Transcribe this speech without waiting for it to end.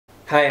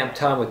Hi, I'm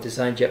Tom with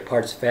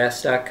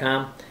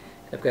DesignjetPartsFast.com.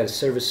 I've got a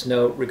service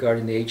note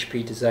regarding the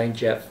HP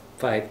Designjet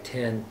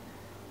 510,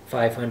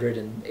 500,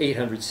 and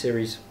 800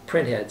 series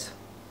printheads.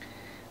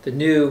 The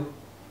new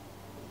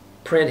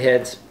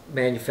printheads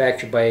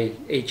manufactured by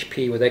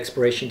HP with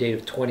expiration date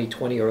of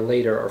 2020 or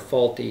later are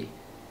faulty,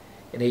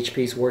 and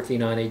HP is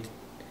working on a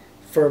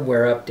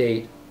firmware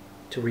update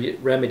to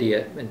remedy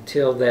it.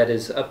 Until that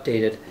is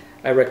updated,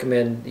 I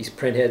recommend these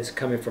printheads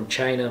coming from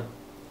China,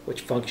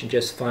 which function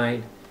just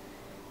fine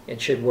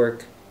and should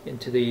work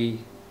into the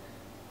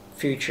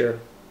future,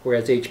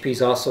 whereas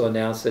HP's also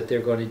announced that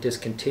they're going to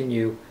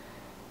discontinue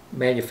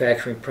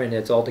manufacturing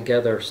printheads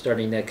altogether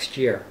starting next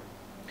year.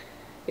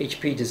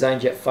 HP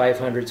Designjet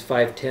 500s,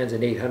 510s,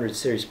 and 800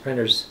 series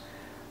printers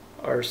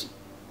are, in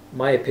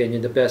my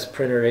opinion, the best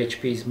printer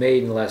HP's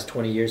made in the last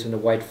 20 years in a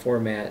wide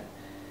format,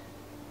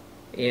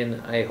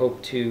 and I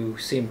hope to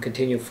see them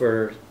continue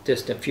for a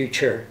distant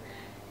future.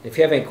 If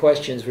you have any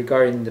questions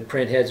regarding the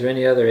printheads or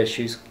any other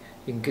issues,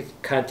 you can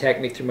contact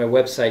me through my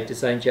website,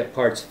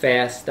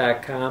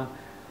 DesignjetPartsFast.com,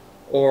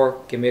 or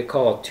give me a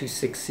call at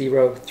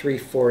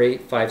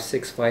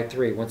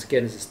 260-348-5653. Once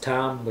again, this is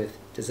Tom with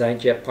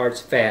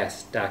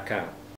DesignjetPartsFast.com.